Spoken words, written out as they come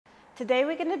Today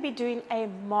we're going to be doing a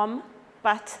mom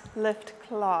butt lift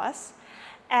class,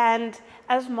 and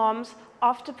as moms,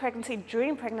 after pregnancy,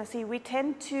 during pregnancy, we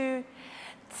tend to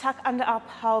tuck under our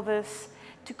pelvis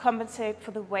to compensate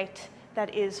for the weight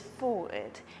that is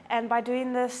forward. And by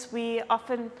doing this, we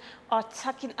often are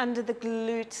tucking under the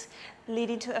glutes,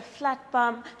 leading to a flat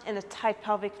bum and a tight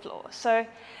pelvic floor. So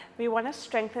we want to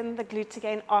strengthen the glutes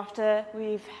again after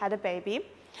we've had a baby.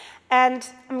 And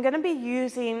I'm going to be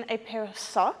using a pair of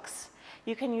socks.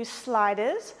 You can use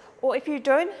sliders, or if you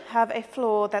don't have a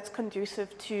floor that's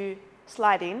conducive to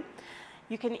sliding,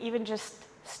 you can even just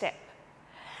step.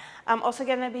 I'm also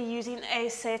going to be using a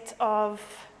set of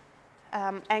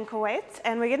ankle weights,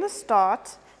 and we're going to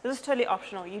start, this is totally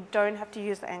optional, you don't have to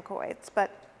use the ankle weights,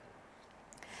 but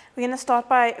we're going to start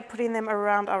by putting them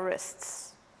around our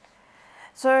wrists.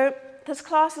 So this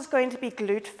class is going to be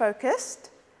glute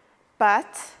focused,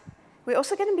 but we're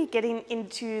also going to be getting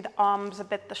into the arms a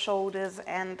bit, the shoulders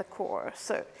and the core.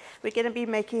 So we're going to be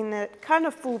making it kind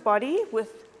of full body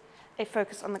with a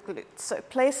focus on the glutes. So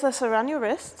place this around your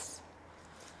wrists.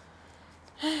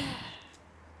 And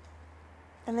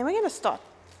then we're going to start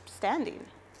standing,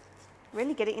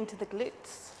 really getting into the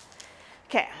glutes.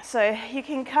 Okay, so you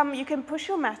can push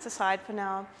your mat aside for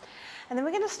now. And then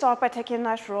we're going to start by taking a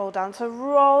nice roll down. So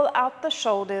roll out the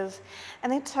shoulders and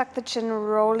then tuck the chin,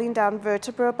 rolling down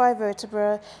vertebra by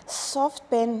vertebra. Soft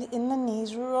bend in the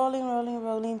knees, rolling, rolling,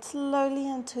 rolling slowly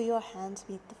until your hands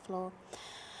meet the floor.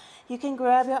 You can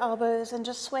grab your elbows and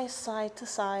just sway side to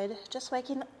side, just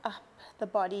waking up the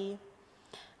body,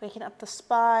 waking up the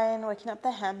spine, waking up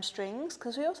the hamstrings,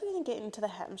 because we're also going to get into the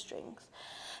hamstrings.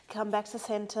 Come back to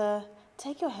center,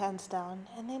 take your hands down,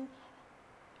 and then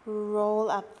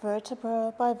roll up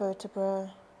vertebra by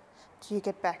vertebra till you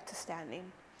get back to standing.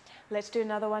 Let's do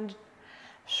another one.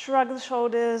 Shrug the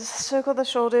shoulders, circle the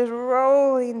shoulders,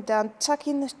 rolling down,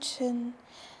 tucking the chin,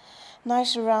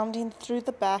 nice rounding through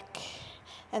the back,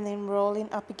 and then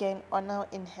rolling up again on our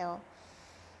inhale.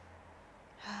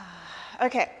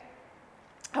 Okay,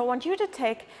 I want you to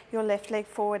take your left leg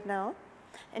forward now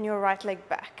and your right leg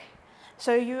back.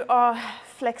 So you are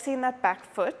flexing that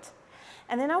back foot.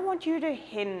 And then I want you to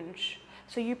hinge.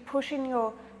 So you're pushing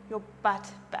your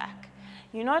butt back.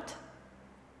 You're not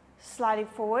sliding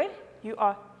forward, you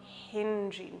are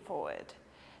hinging forward.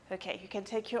 Okay, you can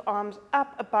take your arms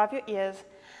up above your ears.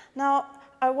 Now,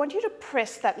 I want you to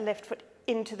press that left foot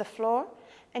into the floor,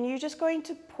 and you're just going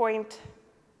to point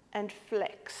and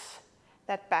flex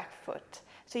that back foot.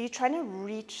 So you're trying to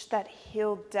reach that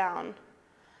heel down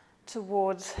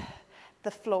towards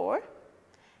the floor.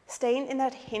 Staying in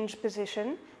that hinge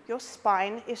position, your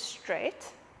spine is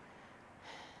straight.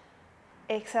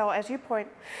 Exhale as you point.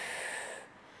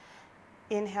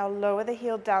 Inhale, lower the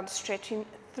heel down, stretching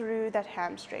through that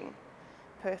hamstring.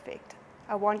 Perfect.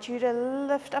 I want you to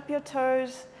lift up your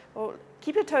toes, or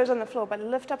keep your toes on the floor, but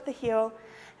lift up the heel,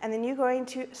 and then you're going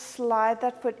to slide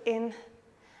that foot in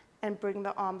and bring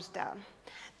the arms down.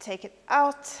 Take it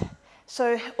out.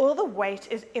 So all the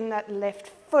weight is in that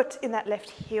left foot, in that left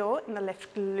heel, in the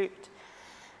left glute.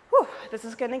 Whew, this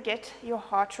is going to get your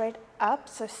heart rate up,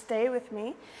 so stay with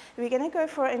me. We're going to go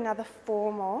for another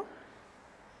 4 more.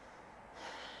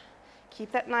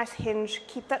 Keep that nice hinge,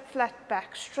 keep that flat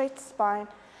back, straight spine.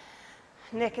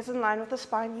 Neck is in line with the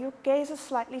spine, your gaze is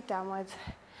slightly downwards.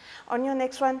 On your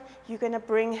next one, you're going to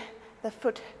bring the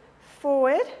foot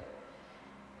forward.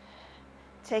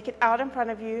 Take it out in front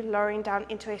of you, lowering down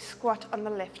into a squat on the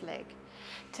left leg.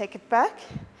 Take it back,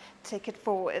 take it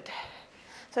forward.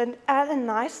 So add a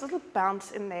nice little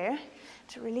bounce in there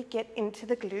to really get into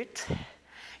the glute.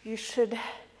 You should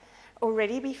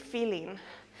already be feeling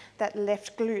that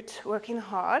left glute working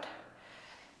hard.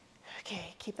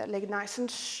 Okay, keep that leg nice and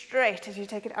straight as you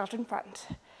take it out in front.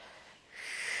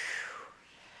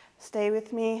 Stay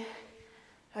with me.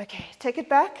 Okay, take it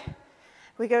back.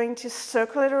 We're going to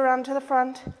circle it around to the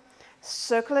front,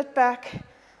 circle it back.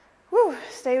 Woo,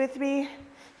 stay with me.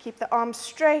 Keep the arms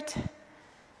straight.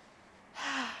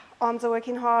 Arms are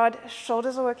working hard,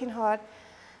 shoulders are working hard.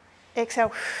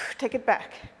 Exhale, take it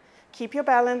back. Keep your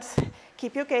balance,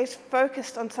 keep your gaze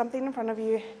focused on something in front of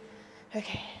you.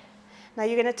 Okay, now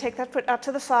you're going to take that foot out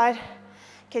to the side.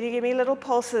 Can you give me little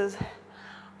pulses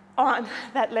on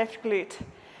that left glute?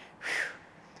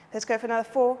 Let's go for another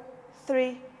 4,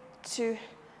 3, 2,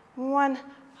 1.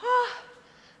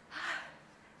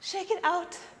 Shake it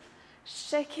out.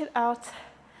 Shake it out.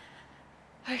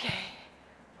 Okay.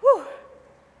 Whew.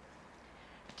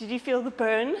 Did you feel the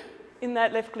burn in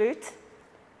that left glute?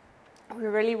 We're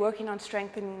really working on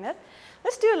strengthening it.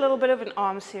 Let's do a little bit of an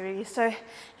arm series. So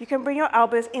you can bring your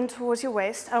elbows in towards your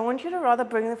waist. I want you to rather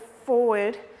bring them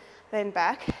forward than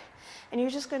back. and you're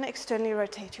just going to externally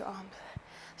rotate your arms.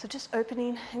 So just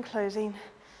opening and closing,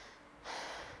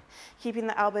 keeping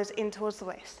the elbows in towards the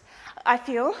waist. I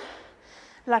feel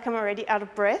like I'm already out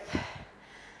of breath,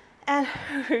 and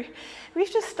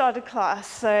we've just started class,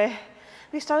 so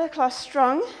we started class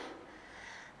strong.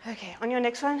 Okay, on your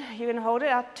next one, you're going to hold it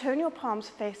out, turn your palms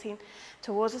facing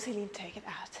towards the ceiling, take it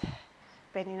out,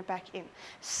 bending it back in.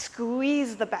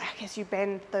 Squeeze the back as you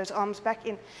bend those arms back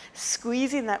in,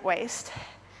 squeezing that waist.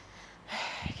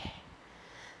 Okay.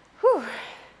 Whew.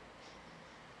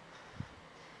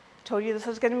 Told you this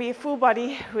was going to be a full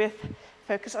body with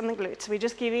focus on the glutes. We're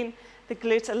just giving the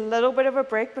glutes a little bit of a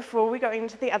break before we go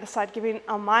into the other side, giving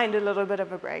our mind a little bit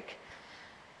of a break,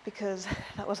 because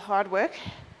that was hard work.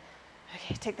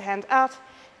 Okay, take the hands out,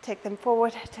 take them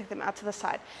forward, take them out to the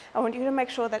side. I want you to make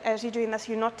sure that as you're doing this,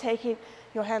 you're not taking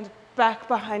your hands back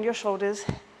behind your shoulders,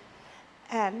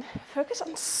 and focus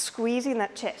on squeezing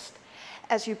that chest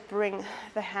as you bring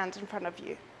the hands in front of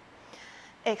you.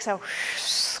 Exhale,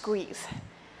 squeeze.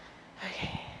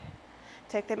 Okay,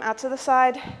 take them out to the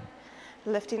side,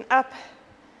 lifting up,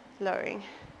 lowering.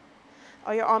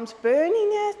 Are your arms burning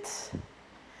yet?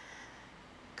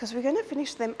 Because we're going to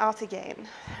finish them out again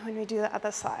when we do the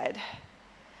other side.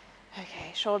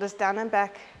 Okay, shoulders down and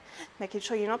back, making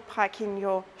sure you're not piking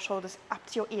your shoulders up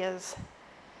to your ears.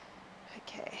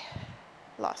 Okay,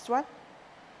 last one.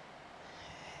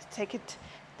 Take it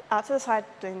out to the side,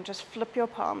 then just flip your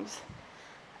palms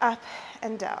up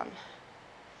and down.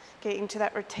 Get into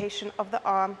that rotation of the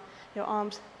arm. Your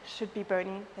arms should be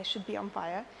burning, they should be on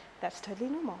fire. That's totally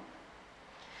normal.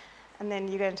 And then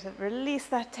you're going to release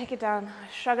that, take it down,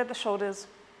 shrug at the shoulders.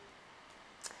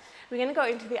 We're going to go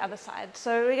into the other side.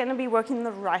 So we're going to be working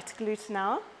the right glute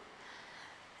now.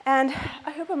 And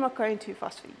I hope I'm not going too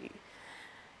fast for you.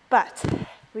 But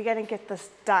we're going to get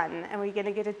this done, and we're going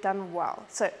to get it done well.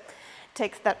 So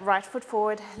take that right foot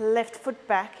forward, left foot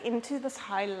back into this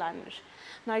high lunge.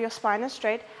 Now your spine is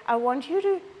straight. I want you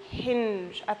to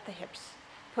hinge at the hips,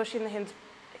 pushing the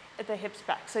hips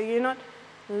back. So you're not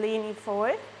leaning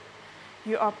forward.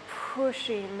 You are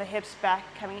pushing the hips back,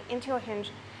 coming into your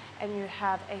hinge, and you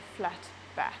have a flat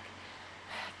back.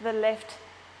 The left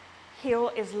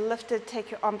heel is lifted.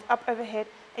 Take your arms up overhead,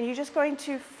 and you're just going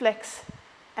to flex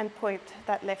and point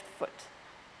that left foot.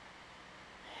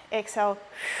 Exhale,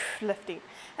 lifting.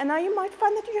 And now you might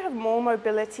find that you have more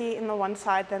mobility in the one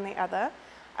side than the other.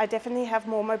 I definitely have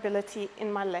more mobility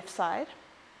in my left side.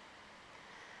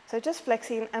 So just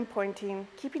flexing and pointing,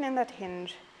 keeping in that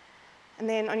hinge. And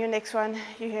then on your next one,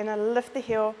 you're going to lift the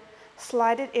heel,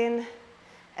 slide it in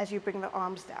as you bring the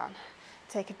arms down.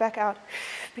 Take it back out,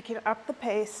 picking up the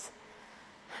pace.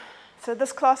 So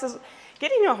this class is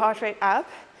getting your heart rate up,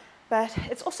 but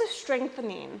it's also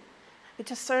strengthening,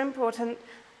 which is so important.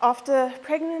 After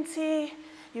pregnancy,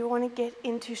 you want to get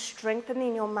into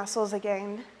strengthening your muscles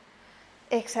again.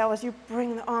 Exhale as you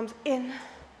bring the arms in.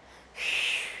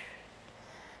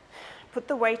 Put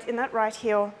the weight in that right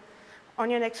heel. On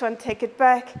your next one, take it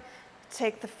back.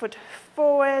 Take the foot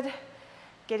forward,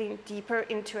 getting deeper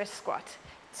into a squat.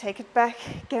 Take it back.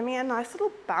 Give me a nice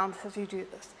little bounce as you do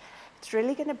this. It's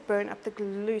really going to burn up the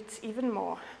glutes even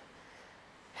more.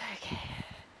 Okay.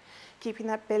 Keeping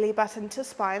that belly button to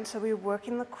spine, so we're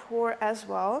working the core as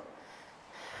well.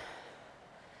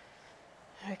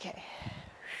 Okay.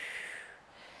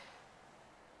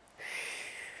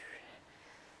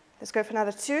 Let's go for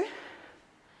another 2.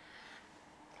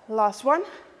 Last one.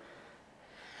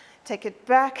 Take it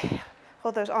back,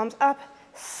 hold those arms up,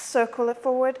 circle it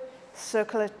forward,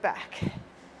 circle it back.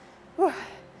 Whew.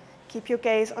 Keep your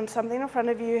gaze on something in front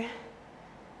of you.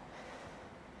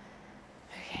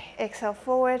 Okay. Exhale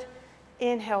forward,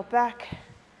 inhale back.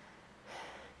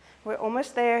 We're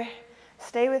almost there.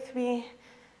 Stay with me.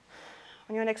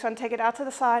 On your next one, take it out to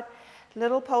the side.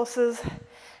 Little pulses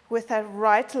with that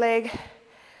right leg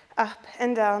up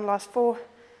and down. Last 4,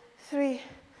 3,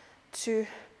 2,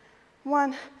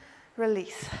 1.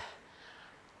 Release.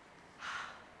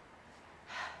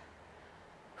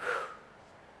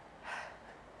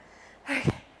 Okay.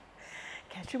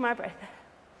 Catching my breath.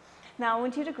 Now I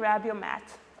want you to grab your mat.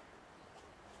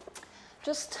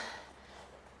 Just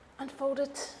unfold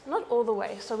it, not all the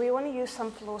way. So we want to use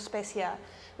some floor space here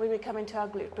when we come into our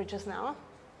glute bridges now.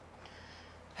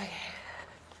 Okay.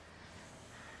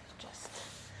 Just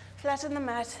flatten the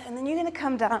mat, and then you're going to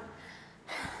come down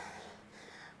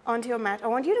onto your mat. I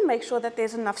want you to make sure that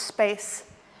there's enough space.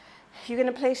 You're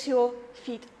going to place your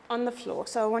feet on the floor.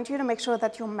 So I want you to make sure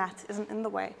that your mat isn't in the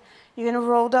way. You're going to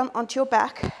roll down onto your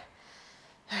back.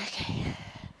 Okay.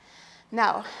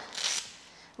 Now,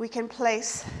 we can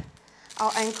place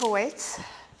our ankle weights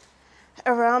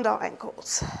around our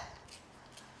ankles.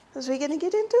 As we're going to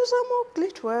get into some more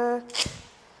glute work.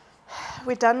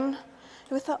 We're done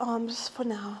with the arms for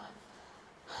now.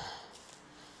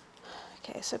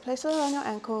 Okay, so place it around your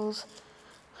ankles.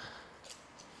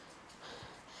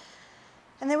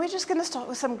 And then we're just going to start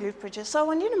with some glute bridges. So I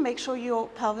want you to make sure your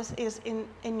pelvis is in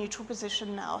a neutral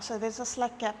position now. So there's a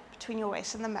slight gap between your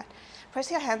waist and the mat.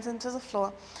 Press your hands into the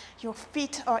floor. Your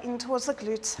feet are in towards the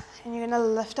glutes. And you're going to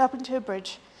lift up into a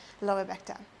bridge, lower back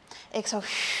down. Exhale,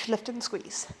 lift and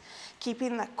squeeze.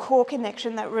 Keeping that core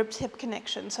connection, that rib-hip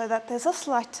connection, so that there's a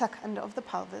slight tuck under of the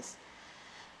pelvis.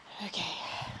 Okay.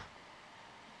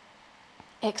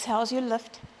 Exhale as you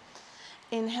lift.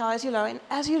 Inhale as you lower. And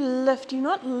as you lift, you're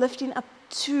not lifting up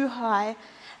too high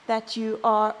that you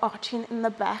are arching in the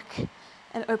back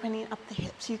and opening up the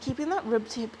hips. You're keeping that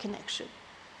rib-to-hip connection.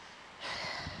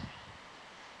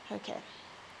 Okay.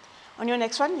 On your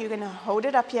next one, you're going to hold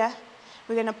it up here.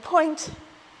 We're going to point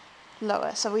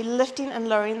lower. So we're lifting and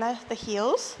lowering the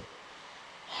heels.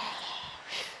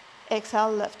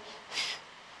 Exhale, lift.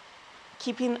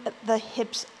 Keeping the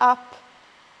hips up.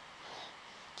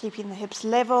 Keeping the hips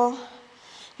level.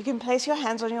 You can place your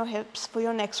hands on your hips for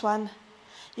your next one.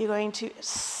 You're going to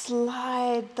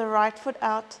slide the right foot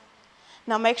out.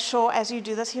 Now make sure as you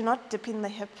do this, you're not dipping the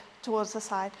hip towards the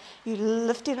side. You're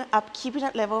lifting it up, keeping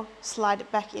it level, slide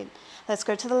it back in. Let's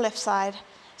go to the left side.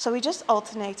 So we're just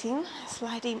alternating,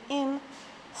 sliding in,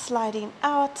 sliding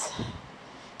out,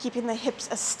 keeping the hips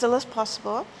as still as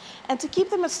possible. And to keep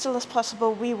them as still as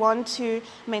possible, we want to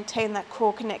maintain that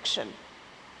core connection.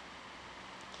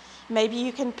 Maybe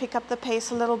you can pick up the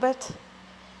pace a little bit,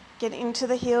 get into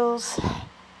the heels.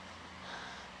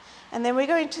 And then we're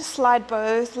going to slide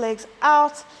both legs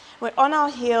out. We're on our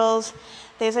heels.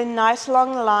 There's a nice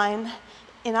long line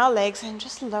in our legs and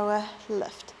just lower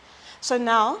lift. So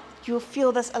now you'll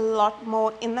feel this a lot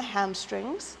more in the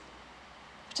hamstrings,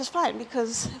 which is fine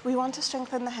because we want to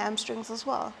strengthen the hamstrings as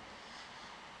well.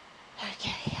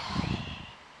 Okay.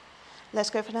 Let's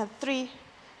go for another 3,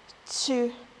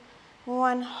 2,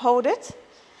 1. Hold it.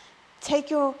 Take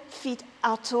your feet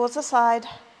out towards the side,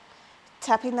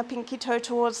 tapping the pinky toe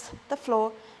towards the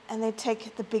floor, and then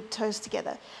take the big toes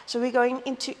together. So we're going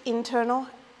into internal,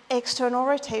 external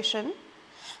rotation,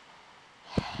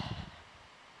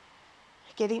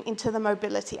 getting into the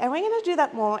mobility. And we're going to do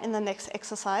that more in the next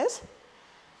exercise.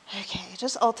 Okay,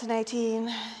 just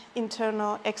alternating,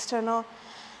 internal, external.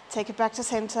 Take it back to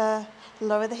center,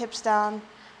 lower the hips down,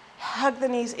 hug the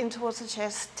knees in towards the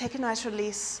chest, take a nice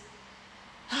release.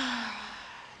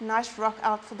 Nice rock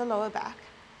out for the lower back.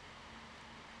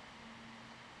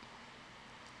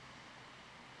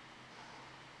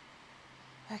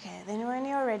 Okay, then when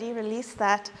you're ready, release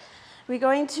that. We're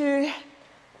going to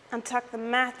untuck the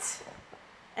mat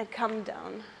and come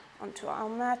down onto our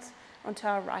mat, onto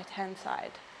our right-hand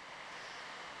side.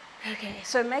 Okay,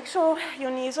 so make sure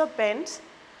your knees are bent,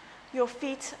 your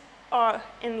feet are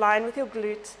in line with your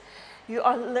glutes, you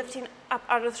are lifting up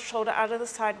out of the shoulder, out of the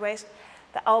side waist,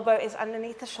 the elbow is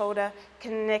underneath the shoulder,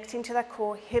 connecting to that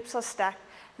core, hips are stacked,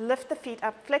 lift the feet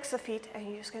up, flex the feet, and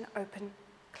you're just going to open,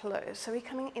 close. So we're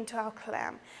coming into our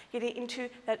clam, getting into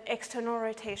that external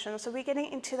rotation. So we're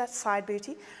getting into that side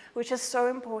booty, which is so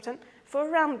important for a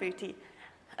round booty.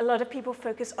 A lot of people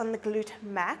focus on the glute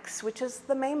max, which is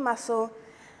the main muscle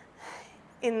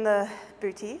in the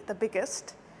booty, the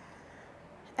biggest.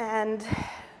 And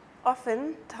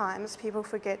oftentimes people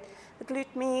forget the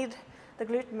glute med, the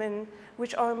glute min,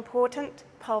 which are important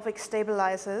pelvic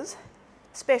stabilizers,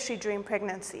 especially during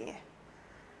pregnancy,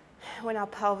 when our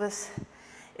pelvis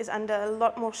is under a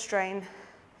lot more strain.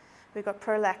 We've got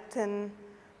prolactin,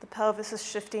 the pelvis is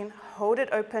shifting, hold it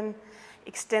open,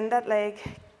 extend that leg,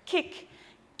 kick,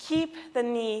 keep the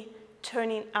knee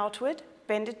turning outward,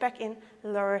 bend it back in,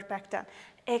 lower it back down.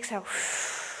 Exhale,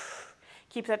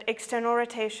 keep that external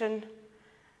rotation,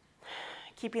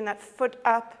 keeping that foot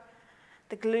up.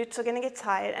 The glutes are going to get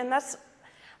tired, and that's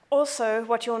also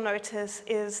what you'll notice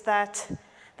is that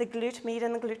the glute med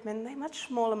and the glute min, they're much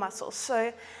smaller muscles,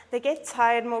 so they get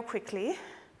tired more quickly.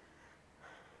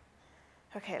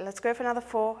 Okay, let's go for another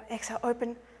 4. Exhale,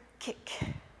 open, kick.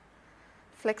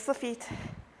 Flex the feet.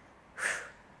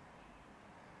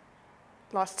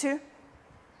 Last 2.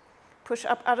 Push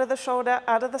up out of the shoulder,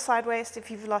 out of the side waist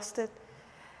if you've lost it.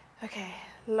 Okay,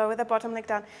 lower the bottom leg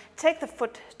down. Take the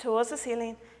foot towards the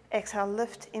ceiling. Exhale,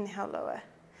 lift, inhale, lower.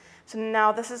 So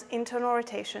now this is internal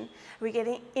rotation. We're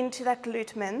getting into that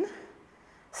glute min,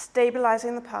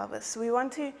 stabilizing the pelvis. We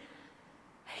want to,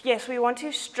 yes, we want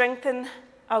to strengthen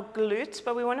our glutes,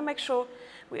 but we want to make sure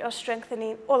we are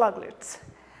strengthening all our glutes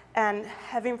and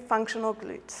having functional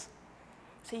glutes.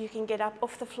 So you can get up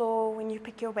off the floor when you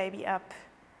pick your baby up,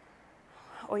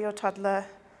 or your toddler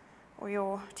or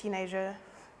your teenager.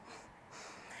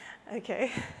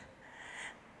 Okay.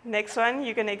 Next one,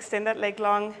 you're going to extend that leg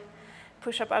long,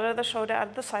 push up out of the shoulder, out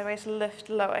of the sideways, lift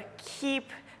lower.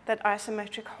 Keep that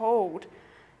isometric hold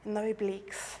in the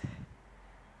obliques.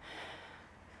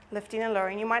 Lifting and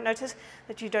lowering. You might notice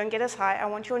that you don't get as high. I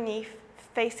want your knee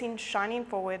facing, shining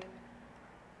forward.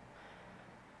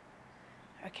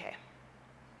 Okay.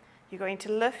 You're going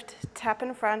to lift, tap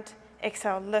in front,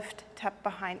 exhale, lift, tap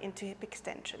behind into hip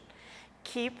extension.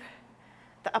 Keep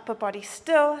the upper body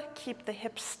still, keep the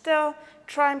hips still.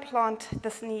 Try and plant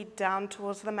this knee down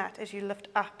towards the mat as you lift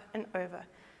up and over.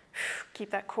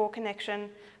 Keep that core connection.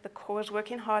 The core is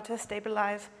working hard to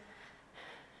stabilize.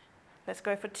 Let's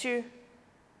go for 2,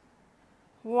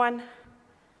 1.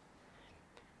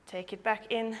 Take it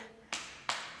back in.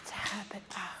 Tap it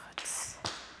out.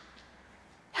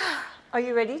 Are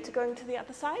you ready to go into the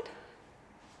other side?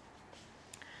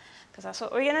 Because that's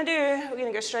what we're going to do. We're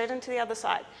going to go straight into the other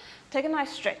side. Take a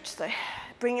nice stretch. So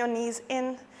bring your knees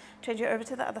in, change you over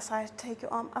to the other side. Take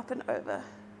your arm up and over.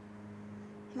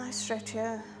 Nice stretch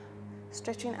here.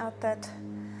 Stretching out that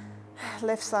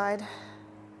left side.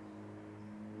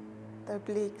 The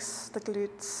obliques, the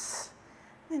glutes.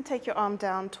 Then take your arm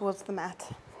down towards the mat.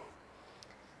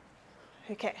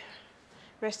 Okay.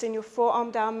 Resting your forearm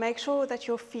down. Make sure that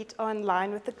your feet are in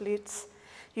line with the glutes.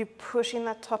 You're pushing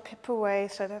that top hip away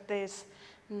so that there's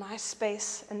nice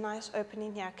space, a nice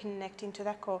opening here, connecting to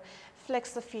that core.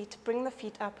 Flex the feet, bring the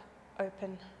feet up,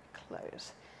 open,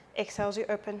 close. Exhale as you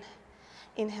open.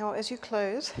 Inhale as you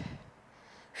close.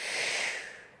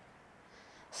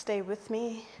 Stay with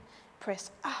me.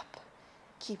 Press up.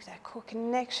 Keep that core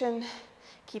connection.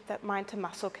 Keep that mind to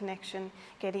muscle connection.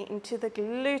 Getting into the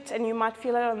glute, and you might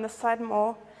feel it on this side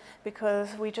more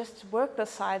because we just work this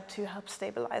side to help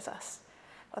stabilize us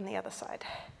on the other side.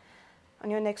 On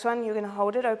your next one, you're going to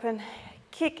hold it open,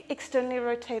 kick, externally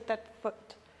rotate that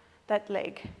foot, that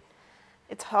leg.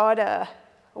 It's harder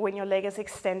when your leg is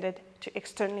extended to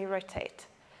externally rotate.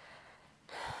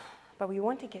 But we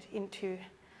want to get into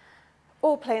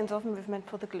all planes of movement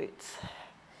for the glutes.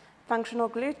 Functional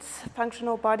glutes,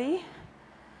 functional body.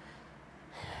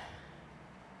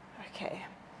 Okay,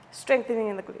 strengthening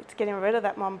in the glutes, getting rid of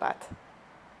that mom butt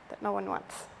that no one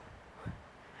wants.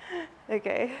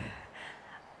 Okay,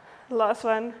 last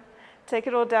one. Take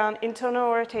it all down,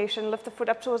 internal rotation, lift the foot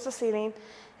up towards the ceiling.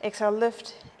 Exhale,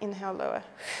 lift, inhale, lower.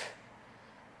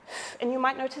 And you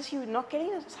might notice you're not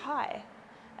getting as high,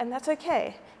 and that's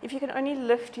okay. If you can only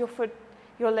lift your foot,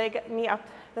 your leg, knee up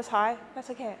this high, that's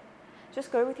okay.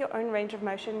 Just go with your own range of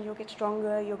motion. You'll get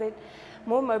stronger, you'll get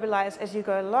more mobilized as you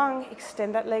go along.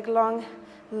 Extend that leg long,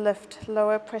 lift,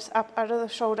 lower, press up out of the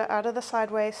shoulder, out of the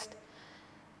side waist.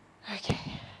 Okay.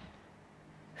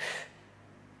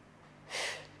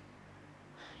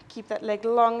 Keep that leg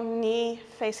long, knee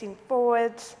facing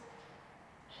forwards.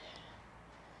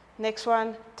 Next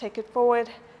one, take it forward,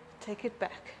 take it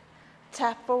back.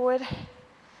 Tap forward,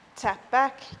 tap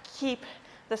back. Keep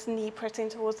this knee pressing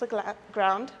towards the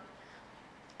ground.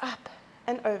 Up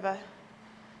and over.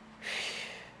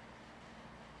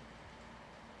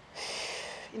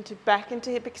 Back into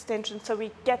hip extension so we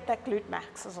get that glute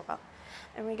max as well.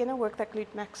 And we're going to work that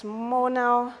glute max more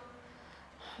now.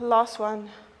 Last one.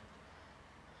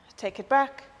 Take it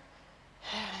back,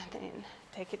 and then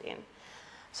take it in.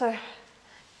 So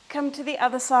come to the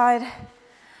other side,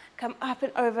 come up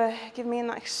and over, give me a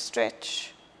nice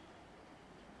stretch.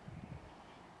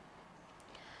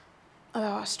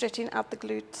 Oh, stretching out the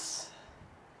glutes,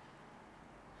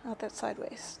 out that side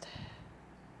waist.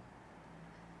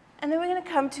 And then we're going to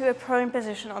come to a prone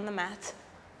position on the mat.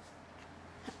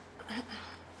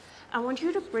 I want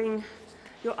you to bring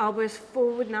your elbows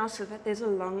forward now so that there's a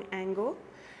long angle.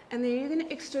 And then you're going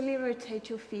to externally rotate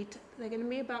your feet. They're going to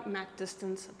be about mat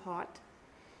distance apart.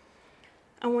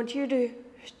 I want you to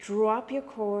drop your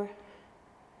core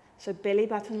so belly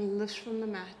button lifts from the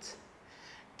mat.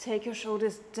 Take your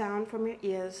shoulders down from your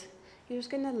ears. You're just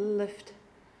going to lift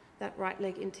that right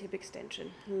leg into hip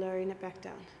extension, lowering it back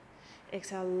down.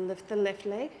 Exhale, lift the left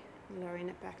leg, lowering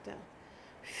it back down.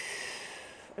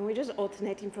 And we're just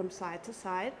alternating from side to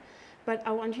side. But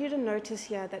I want you to notice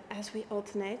here that as we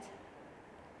alternate,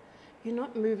 you're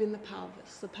not moving the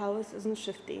pelvis. The pelvis isn't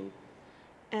shifting.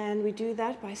 And we do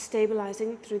that by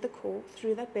stabilizing through the core,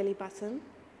 through that belly button.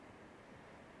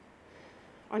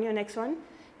 On your next one,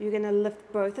 you're going to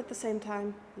lift both at the same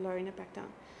time, lowering it back down.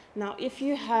 Now, if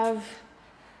you have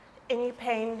any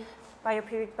pain by your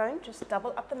pubic bone, just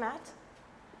double up the mat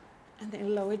and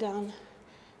then lower down.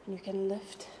 And you can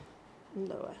lift and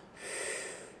lower.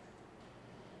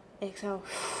 Exhale.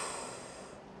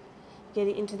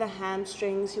 getting into the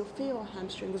hamstrings. You'll feel your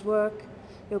hamstrings work,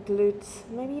 your glutes,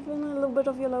 maybe even a little bit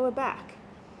of your lower back.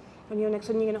 On your next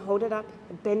one, you're going to hold it up,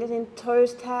 bend it in,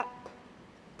 toes tap,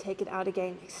 take it out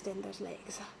again, extend those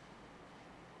legs.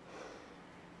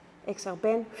 Exhale,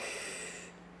 bend.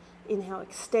 Inhale,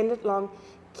 extend it long,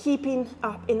 keeping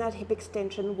up in that hip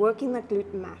extension, working that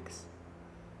glute max.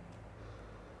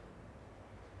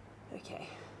 Okay,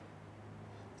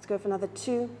 let's go for another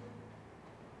 2.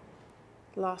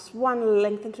 Last one,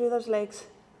 lengthen through those legs,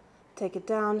 take it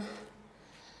down.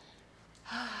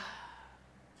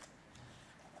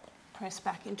 Press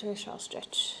back into a shell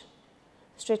stretch.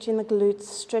 Stretching the glutes,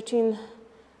 stretching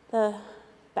the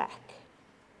back.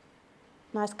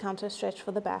 Nice counter stretch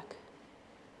for the back.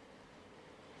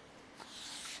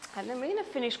 And then we're going to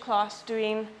finish class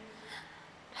doing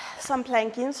some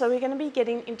planking. So we're going to be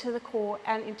getting into the core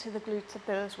and into the glutes a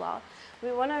bit as well.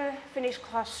 We want to finish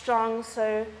class strong,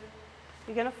 so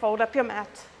you're going to fold up your mat,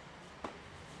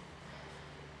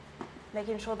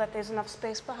 making sure that there's enough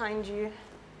space behind you.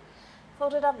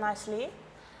 Fold it up nicely.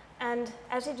 And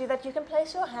as you do that, you can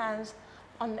place your hands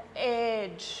on the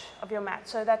edge of your mat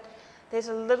so that there's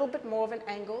a little bit more of an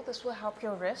angle. This will help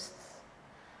your wrists.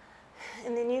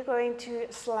 And then you're going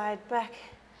to slide back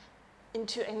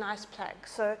into a nice plank.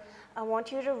 So I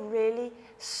want you to really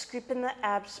scoop in the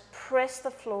abs, press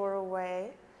the floor away.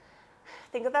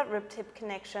 Think of that rib-tip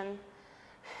connection.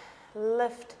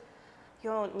 Lift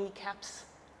your kneecaps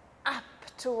up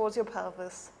towards your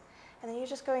pelvis. And then you're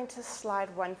just going to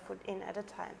slide one foot in at a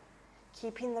time,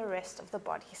 keeping the rest of the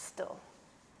body still.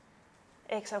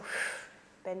 Exhale,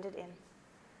 bend it in.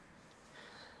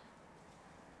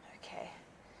 Okay.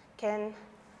 Can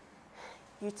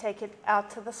you take it out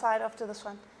to the side after this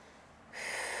one?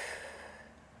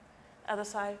 Other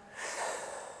side.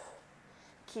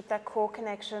 Keep that core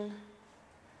connection.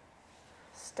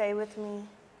 Stay with me.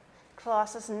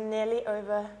 Class is nearly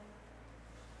over.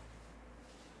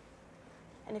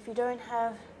 And if you don't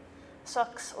have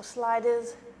socks or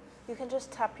sliders, you can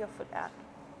just tap your foot out.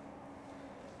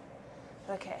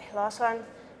 Okay, last one.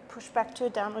 Push back to a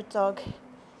downward dog.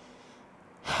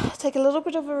 Take a little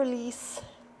bit of a release.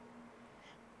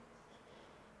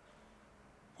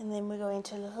 And then we're going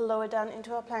to lower down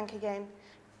into our plank again.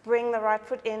 Bring the right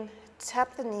foot in,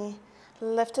 tap the knee,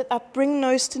 lift it up, bring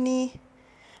nose to knee,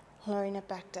 lowering it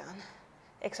back down.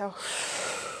 Exhale.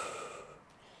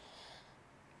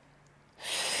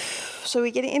 So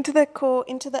we're getting into the core,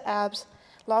 into the abs.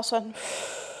 Last one.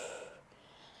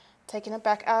 Taking it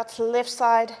back out, left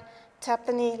side, tap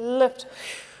the knee, lift,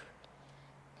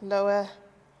 lower.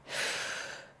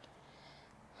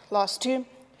 Last 2.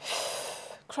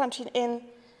 Crunching in,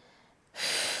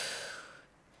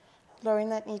 lowering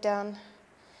that knee down,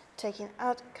 taking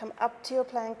out, come up to your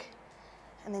plank,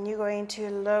 and then you're going to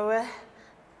lower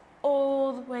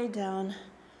all the way down,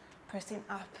 pressing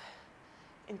up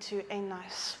into a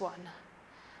nice swan,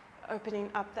 opening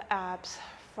up the abs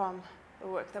from the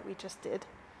work that we just did.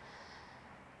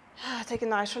 Take a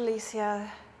nice release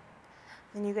here.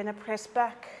 Then you're going to press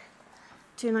back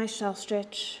to a nice shell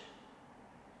stretch.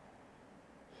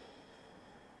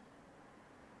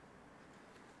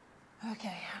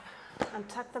 Okay,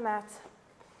 untuck the mat.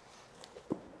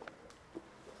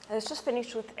 Let's just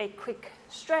finish with a quick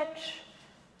stretch.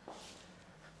 You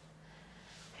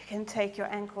can take your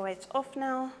ankle weights off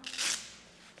now.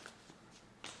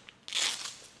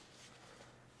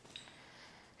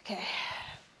 Okay.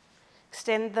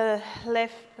 Extend the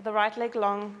right leg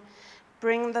long.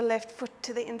 Bring the left foot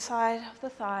to the inside of the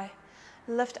thigh.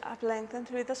 Lift up, lengthen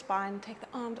through the spine. Take the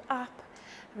arms up.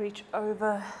 Reach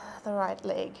over the right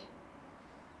leg.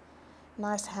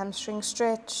 Nice hamstring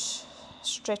stretch.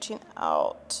 Stretching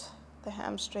out the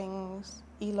hamstrings,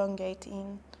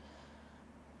 elongating.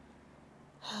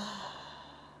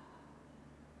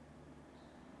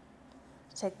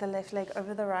 Take the left leg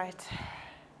over the right.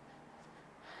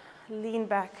 Lean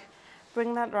back.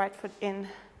 Bring that right foot in.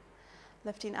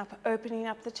 Lifting up, opening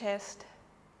up the chest.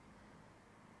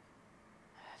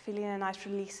 Feeling a nice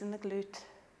release in the glute.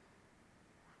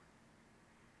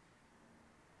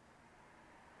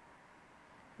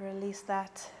 Release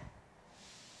that.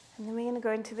 And then we're going to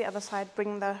go into the other side.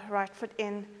 Bring the right foot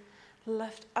in.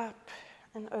 Lift up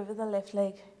and over the left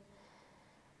leg.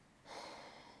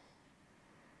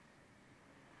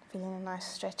 Feeling a nice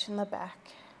stretch in the back.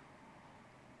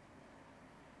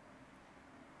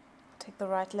 Take the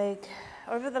right leg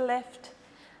over the left.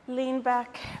 Lean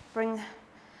back. Bring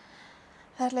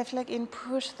that left leg in.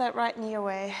 Push that right knee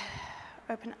away.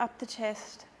 Open up the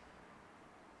chest.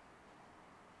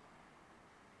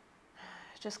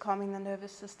 Just calming the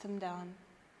nervous system down.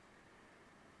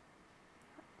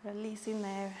 Releasing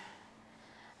there.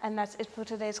 And that's it for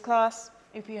today's class.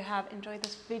 If you have enjoyed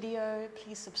this video,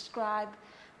 please subscribe,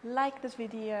 like this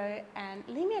video, and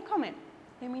leave me a comment.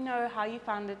 Let me know how you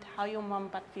found it, how your mom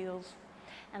butt feels,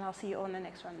 and I'll see you all in the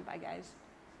next one. Bye guys.